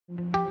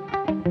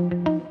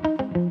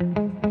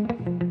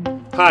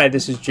Hi,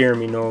 this is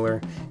Jeremy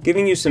Noller,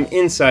 giving you some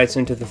insights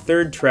into the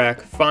third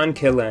track,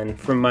 Kelen,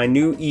 from my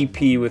new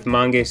EP with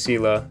Mangue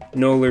Sylla,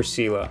 Nolan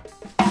Thies.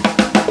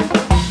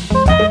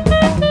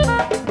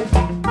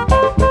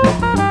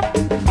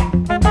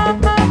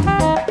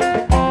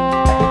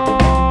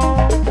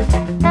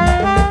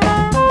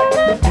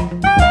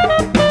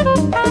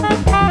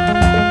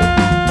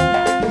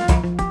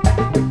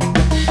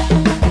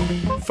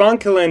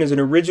 Kelen is an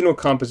original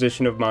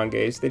composition of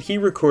Mangue's that he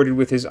recorded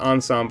with his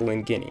ensemble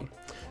in Guinea.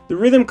 The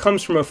rhythm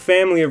comes from a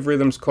family of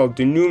rhythms called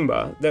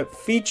Dununba that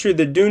feature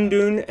the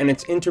dun-dun and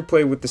its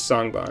interplay with the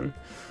sangban.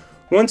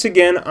 Once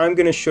again, I'm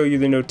going to show you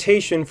the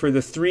notation for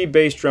the three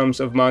bass drums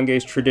of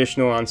Mangue's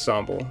traditional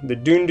ensemble, the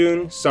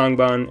dun-dun,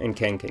 sangban, and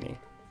kenkeni.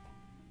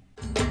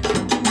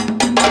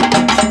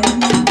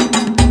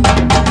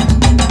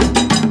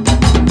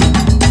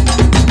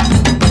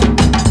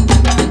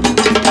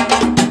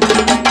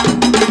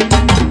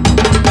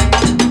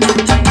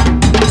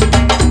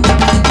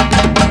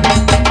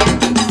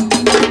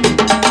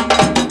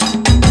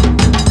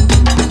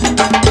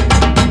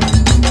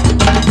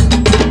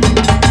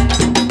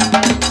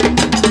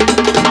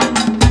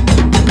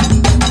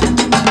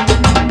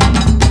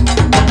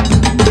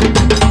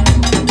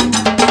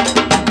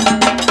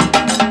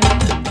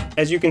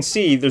 As you can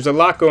see, there's a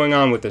lot going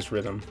on with this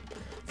rhythm.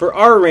 For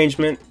our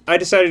arrangement, I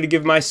decided to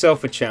give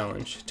myself a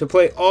challenge, to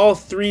play all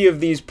three of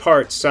these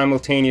parts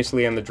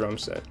simultaneously on the drum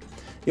set.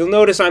 You'll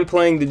notice I'm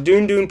playing the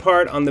dun-dun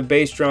part on the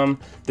bass drum,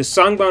 the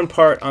sangban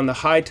part on the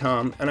high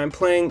tom, and I'm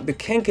playing the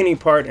kenkeni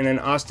part in an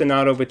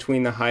ostinato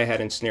between the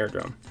hi-hat and snare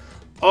drum.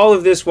 All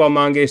of this while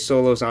Mangue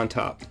solos on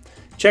top.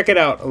 Check it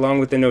out along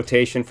with the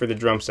notation for the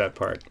drum set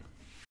part.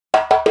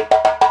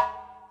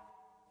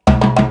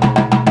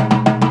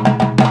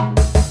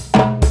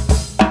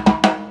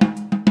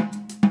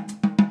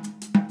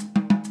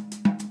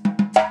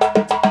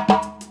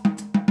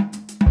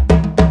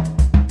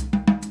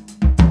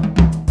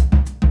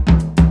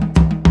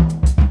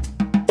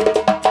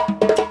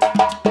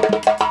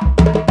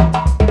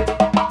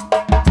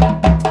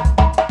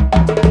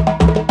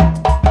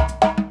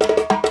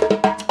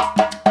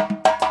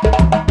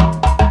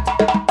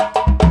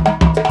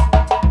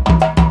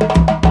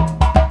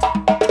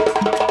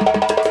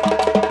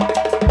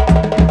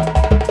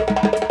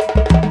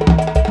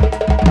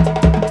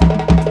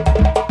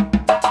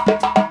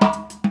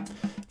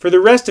 For the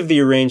rest of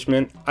the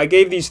arrangement, I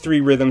gave these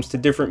three rhythms to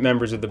different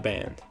members of the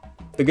band.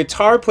 The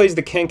guitar plays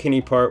the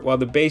kenkeni part while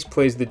the bass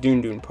plays the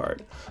dun-dun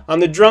part. On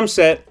the drum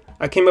set,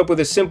 I came up with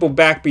a simple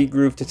backbeat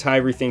groove to tie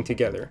everything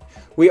together.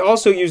 We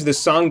also used the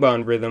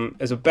sangban rhythm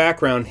as a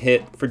background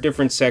hit for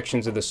different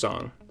sections of the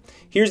song.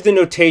 Here's the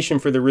notation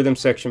for the rhythm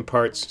section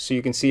parts so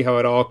you can see how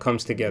it all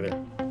comes together.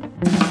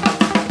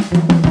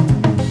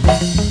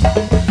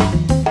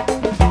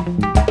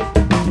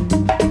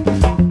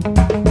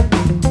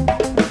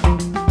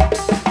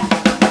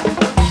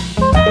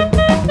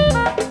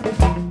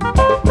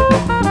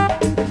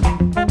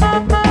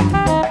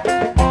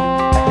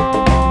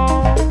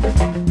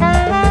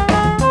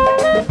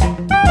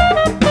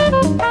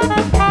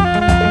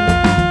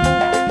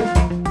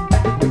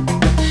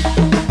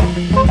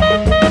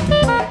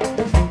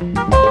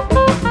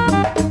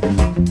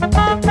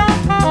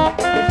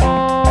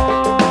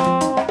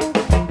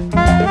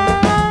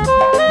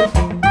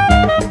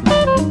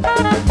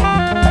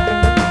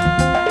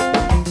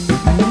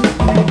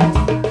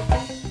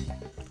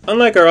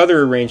 Unlike our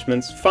other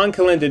arrangements,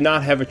 Kelen did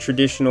not have a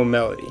traditional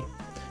melody.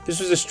 This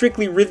was a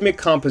strictly rhythmic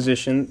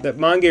composition that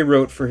Mangue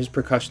wrote for his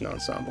percussion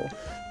ensemble.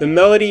 The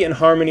melody and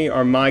harmony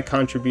are my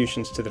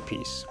contributions to the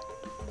piece.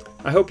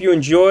 I hope you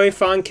enjoy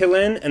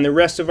Kelen and the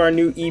rest of our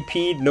new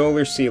EP,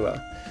 Nolan Thies.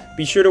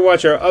 Be sure to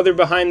watch our other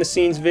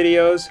behind-the-scenes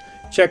videos,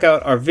 check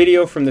out our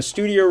video from the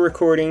studio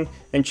recording,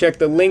 and check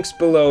the links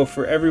below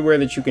for everywhere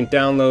that you can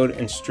download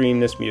and stream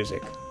this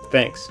music.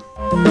 Thanks.